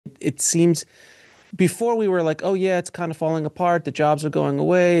it seems before we were like, oh yeah, it's kind of falling apart, the jobs are going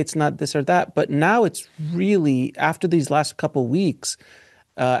away, it's not this or that. But now it's really after these last couple weeks,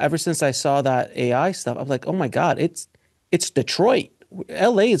 ever since I saw that AI stuff, I'm like, oh my God, it's Detroit.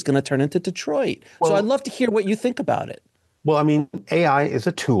 LA is going to turn into Detroit. So I'd Well, love to hear what you think about it. I mean, AI is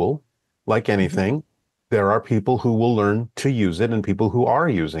a tool like Mhm. anything. There are people who will learn to use it and people who are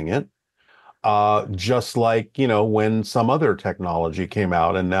using it. Just like, when some other technology came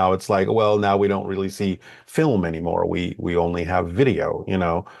out and now it's like, well, now we don't really see film anymore. We only have video.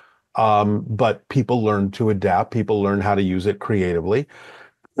 But people learn to adapt, people learn how to use it creatively.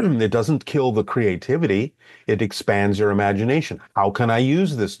 It doesn't kill the creativity. It expands your imagination. How can I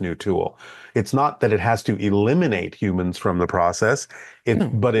use this new tool? It's not that it has to eliminate humans from the process, No.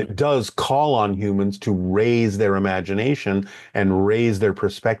 but it does call on humans to raise their imagination and raise their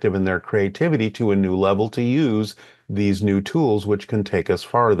perspective and their creativity to a new level to use these new tools, which can take us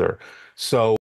farther. So